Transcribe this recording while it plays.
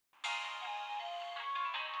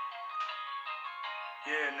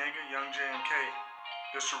Yeah, nigga, Young JMK.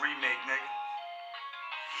 This a remake, nigga.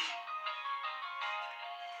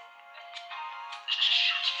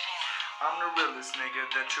 I'm the realest nigga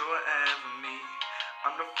that you'll ever meet.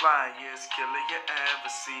 I'm the flyest killer you ever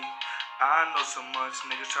see. I know so much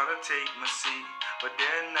niggas try to take my seat, but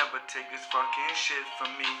they'll never take this fucking shit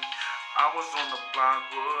from me. I was on the block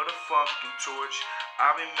with a fucking torch.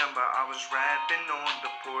 I remember I was rapping on the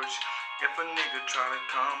porch. If a nigga try to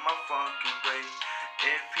come my fucking way,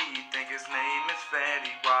 if he think his name is Fatty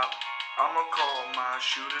Wap, I'ma call my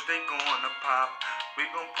shooters, they gonna pop. We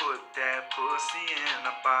gon' put that pussy in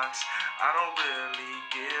a box. I don't really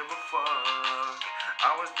give a fuck.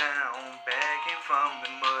 I was down begging from the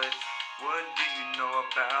mud. What do you know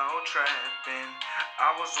about trapping?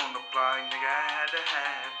 I was on the block, nigga, I had to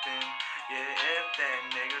happen. Yeah, if that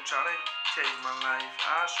nigga try to take my life,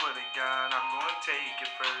 I swear to God, I'm gonna take it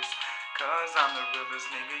first. Cause I'm the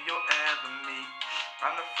realest nigga you'll ever meet.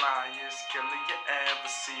 I'm the flyest killer you ever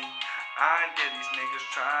see. I dare these niggas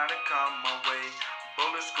try to come my way.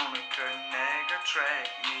 Bullets gonna connect or track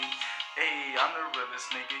me. Hey, I'm the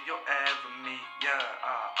realest nigga you'll ever meet. Yeah,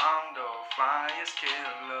 I'm the flyest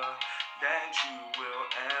killer that you will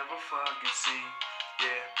ever fucking see.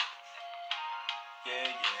 Yeah,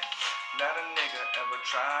 yeah. Let a nigga ever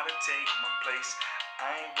try to take my place.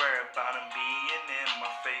 I ain't worried about him being in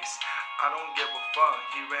my face. I don't give a fuck,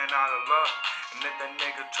 he ran out of luck. And if that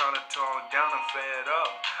nigga try to talk down, I'm fed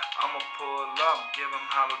up. I'ma pull up, give him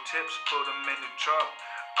hollow tips, put him in the truck.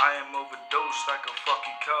 I am overdosed like a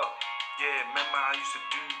fucking cup. Yeah, remember I used to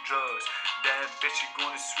do drugs. That bitch is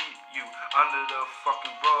gonna sweep you under the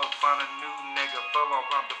fucking rug. Find a new nigga, fell off,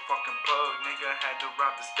 rob the fucking plug. Nigga had to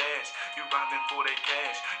rob the stash. You robbing for that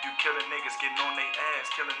cash. You killing niggas, getting on they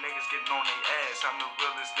ass. Killing niggas, getting on they ass. I'm the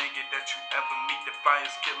realest nigga that you ever meet. The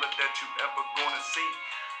flyest killer that you ever gonna see.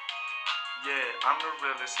 Yeah, I'm the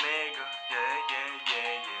realest nigga.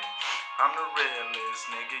 Yeah. I'm the realest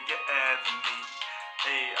nigga you ever meet.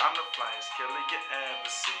 Hey, I'm the flyest killer you ever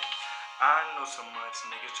see. I know so much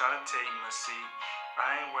niggas try to take my seat.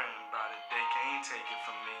 I ain't worrying about it, they can't take it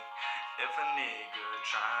from me. If a nigga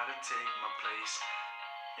try to take my place,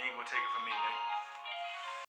 he ain't gonna take it from me, nigga.